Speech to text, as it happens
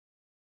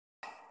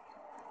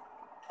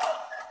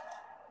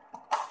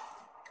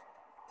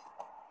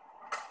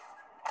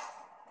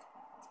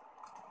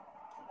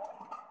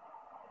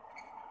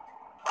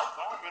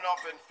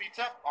RINOV and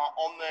PITHA are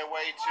on their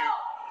way to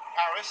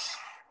Paris.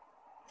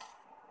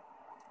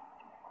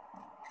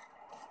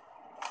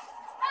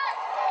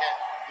 Again,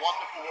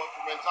 wonderful work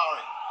from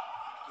Mentari.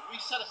 Did we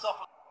set us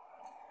up?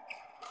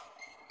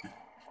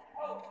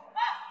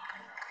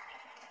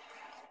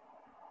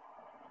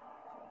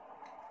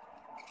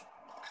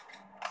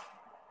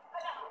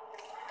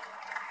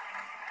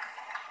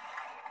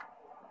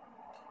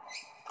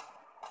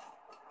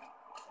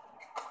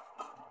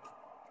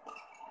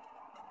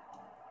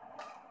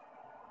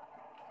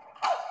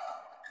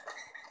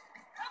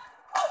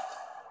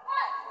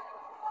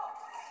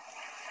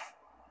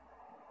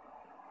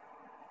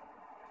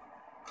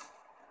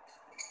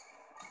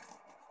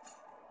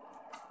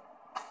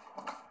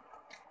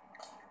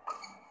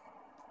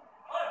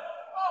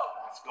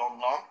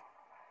 Gone long.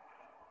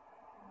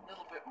 A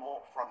little bit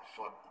more front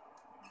foot.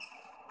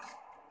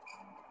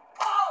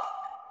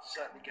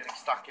 Certainly getting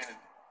stuck in and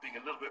being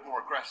a little bit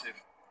more aggressive.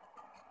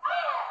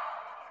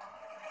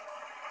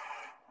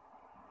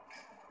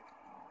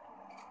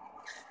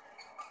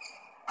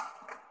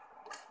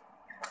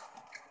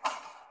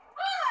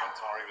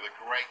 Mentari with a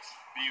great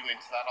view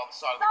into that other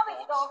side of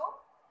the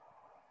court.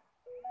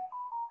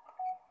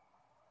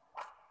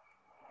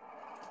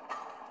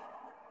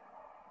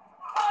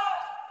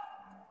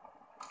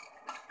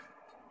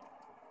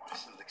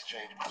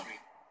 Exchange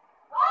between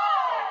GUO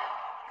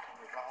and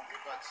Rivaldi,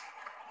 but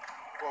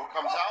GUO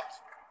comes out.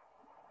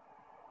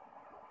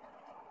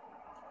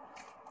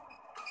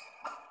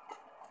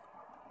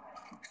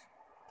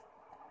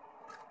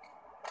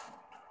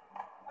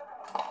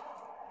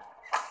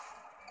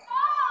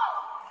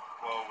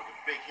 GUO with a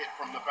big hit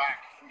from the back,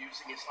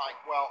 using his height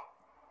well.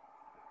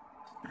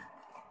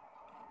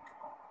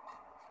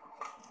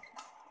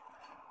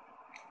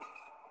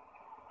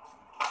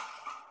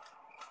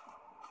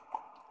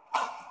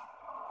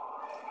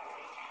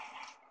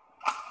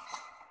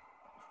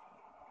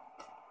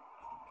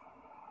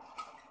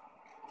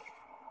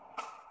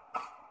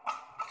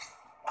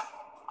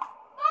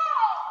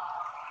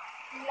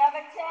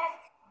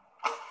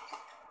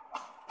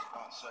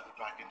 Certainly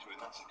back into it.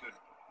 That's a good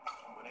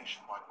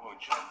combination by GUO and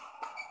CHEN.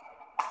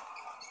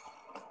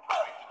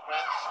 Great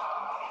defense.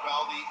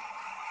 Rivaldi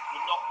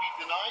would not be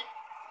denied.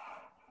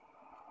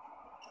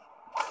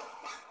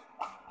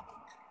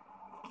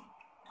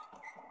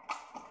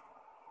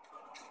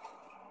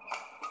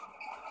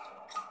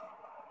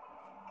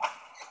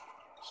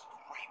 It's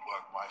great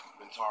work by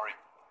Mentari.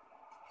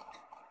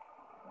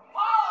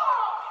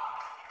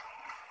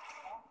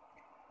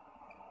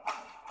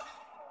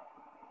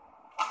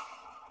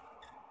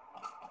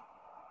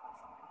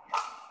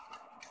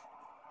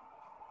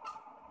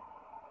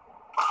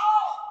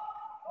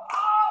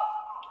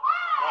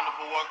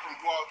 Work from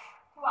GUO.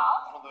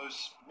 One of those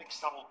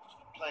mixed double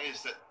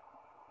players that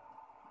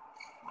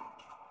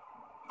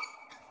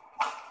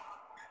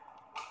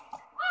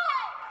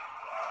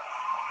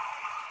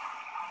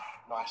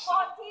nice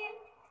little 14,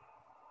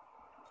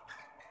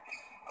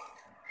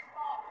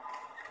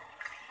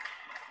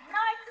 19,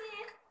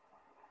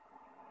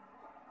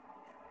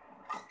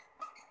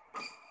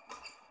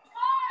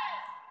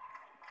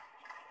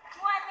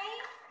 20.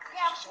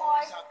 She's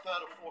always had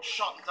third or fourth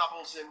shot and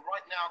doubles in.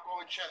 Right now, GUO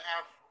and CHEN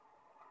have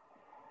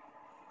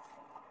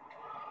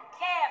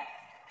 10.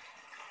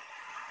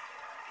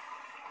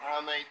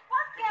 And they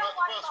convert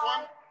the first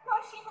one.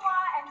 That's an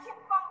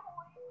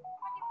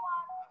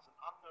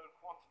unknown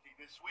quantity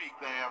this week.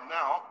 They are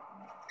now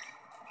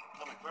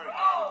becoming very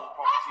valuable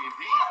property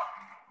indeed.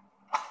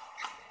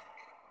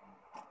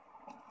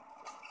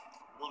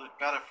 A little bit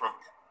better from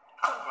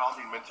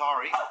Rivaldi and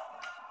Mentari.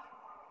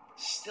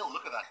 Still,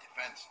 look at that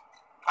defense.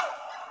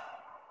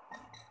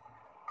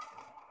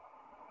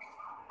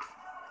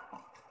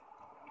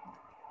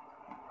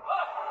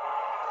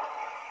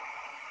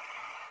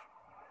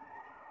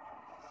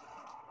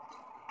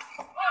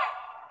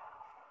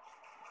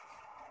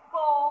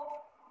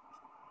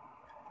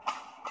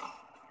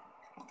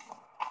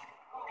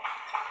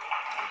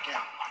 Again,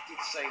 I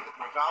did say that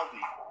Rivaldi,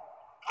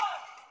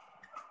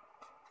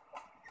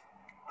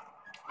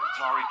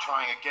 Mentari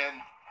trying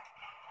again,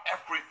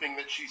 everything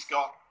that she's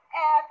got,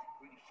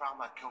 really found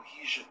that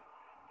cohesion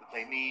that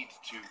they need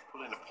to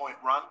put in a point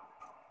run.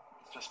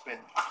 It's just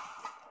been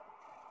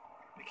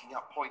picking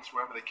up points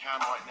wherever they can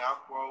right now.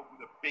 GUO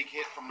with a big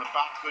hit from the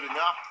back, good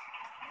enough.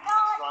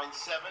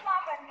 That's 9-7.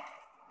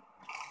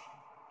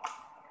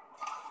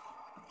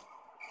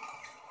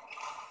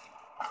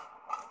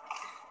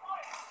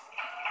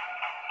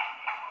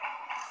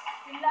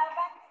 11-7.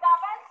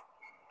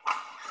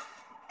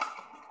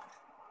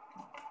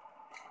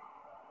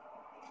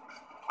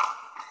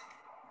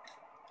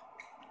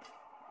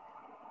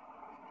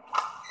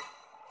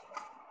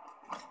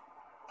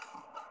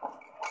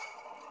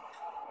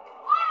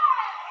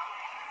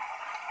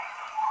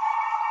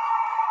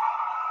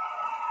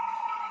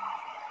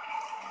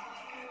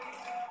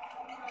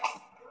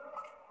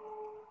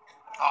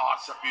 Oh,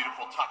 it's a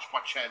beautiful touch by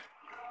CHEN.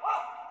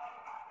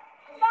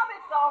 Love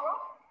it, Zoro.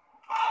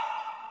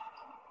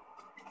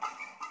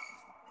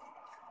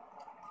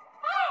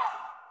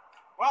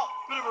 Well,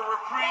 Bit of a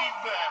reprieve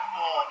there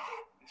for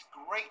this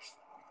great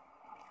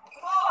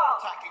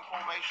attacking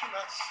formation.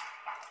 That's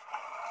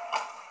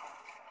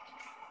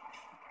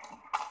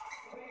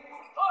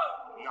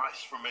nice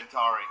from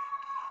Mentari.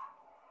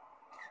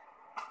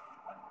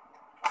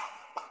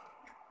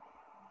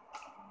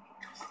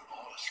 There's a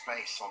lot of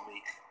space on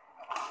the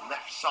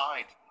left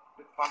side.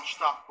 A bit bunched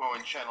up, GUO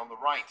and CHEN on the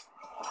right.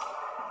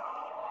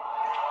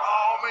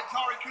 Oh,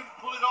 Mentari couldn't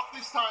pull it off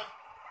this time.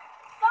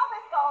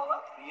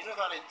 You know,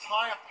 that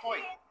entire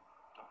point,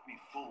 don't be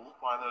fooled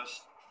by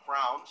those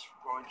frowns from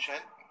GUO and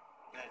CHEN.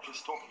 They're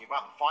just talking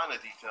about the finer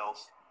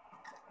details.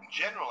 The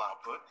general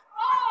output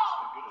has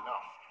been good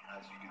enough,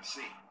 as you can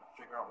see.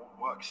 Figure out what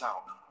works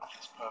out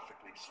just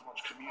perfectly. So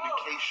much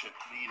communication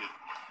needed.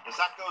 As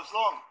that goes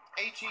long,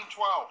 18-12.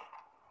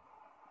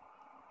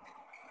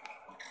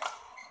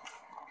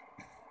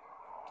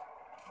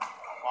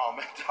 Wow,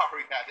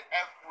 Mentari had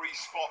every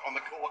spot on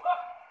the court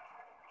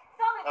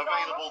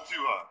available to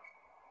her.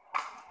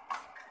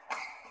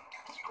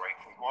 It's great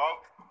from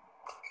GUO.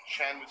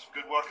 CHEN with some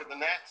good work at the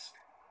net.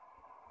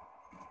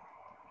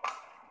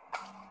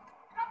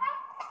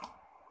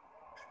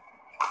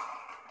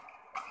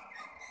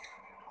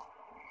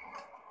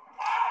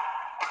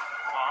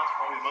 That's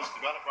probably the most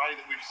developed rally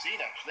that we've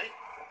seen, actually.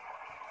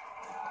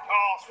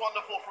 Oh, it's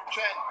wonderful from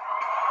CHEN.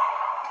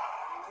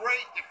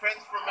 Great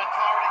defense from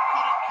Mentari.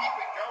 Couldn't keep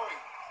it going.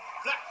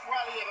 That's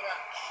rally of the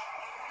match.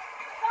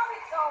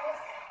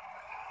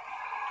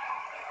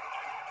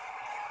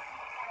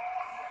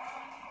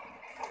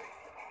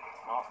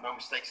 Oh, no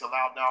mistakes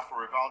allowed now for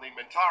Rivaldi and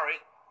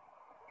Mentari.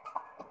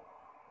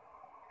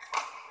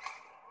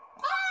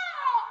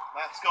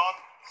 That's gone.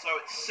 So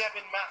it's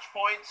 7 match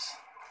points.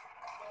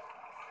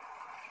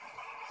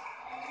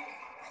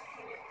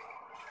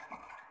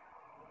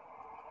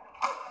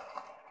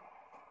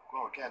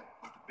 Well, again,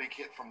 with the big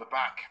hit from the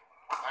back.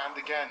 And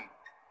again.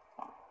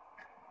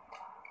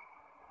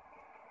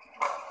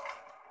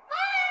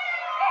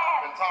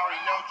 Mentari,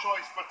 no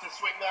choice but to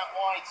swing that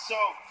wide. So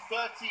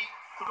 30-21-15,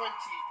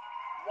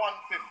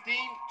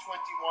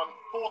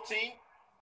 21-14.